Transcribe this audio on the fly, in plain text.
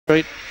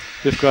Street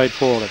with grade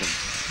 411.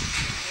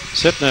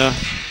 Set now.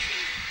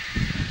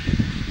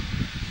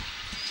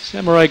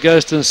 Samurai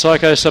Ghost and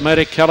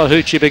Psychosomatic.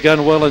 Calahoochee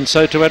begun well, and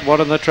so too at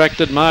one on the track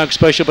did Marg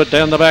Special, but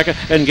down the back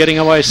and getting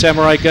away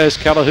Samurai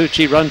Ghost.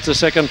 Calahoochee runs to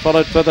second,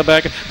 followed further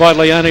back by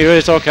Leone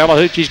Herzog.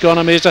 Calahoochee's gone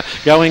a miss.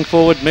 Going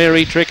forward,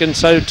 Mary Trick, and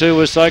so too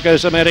was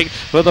Psychosomatic.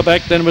 Further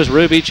back then was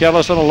Ruby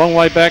Chalice, and a long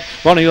way back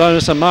Bonnie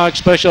Lotus and Marg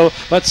Special,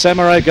 but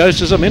Samurai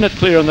Ghost is a minute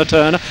clear on the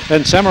turn,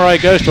 and Samurai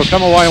Ghost will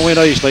come away and win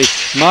easily.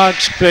 Marg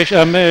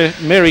Special,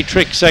 Mary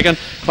Trick second,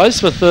 close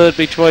for third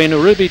between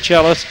Ruby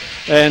Chalice,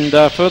 and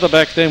further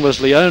back then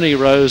was Leone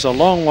Rose. A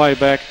long way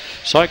back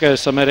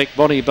Psychosomatic,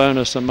 Bonnie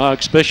Bonus and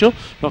Marg Special.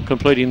 Not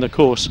completing the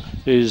course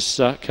is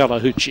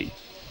Calahoochee.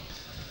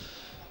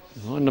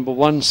 Line number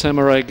 1,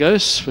 Samurai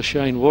Ghost for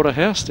Shane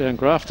Waterhouse down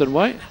Grafton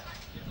Way.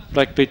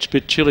 Black Bitch,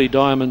 Bit Chilly,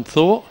 Diamond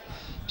Thor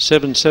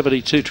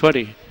 770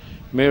 220.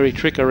 Mary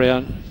Trick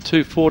around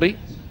 240,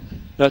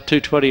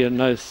 220 and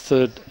no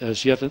third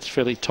as yet. It's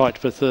fairly tight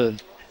for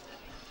third.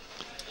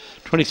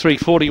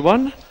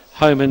 23.41,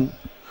 home in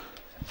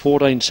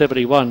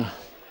 14.71.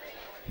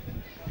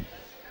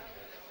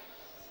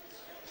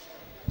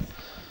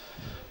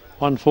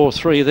 One, 4,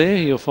 3 there.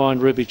 You'll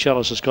find Ruby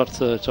Chalice has got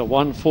third. So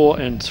 1,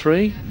 4 and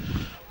 3.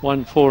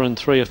 1, 4 and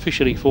 3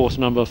 officially fourth,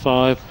 number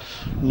 5.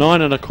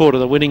 9 1/4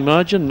 the winning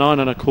margin. 9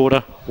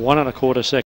 1/4. 1 1/4 second.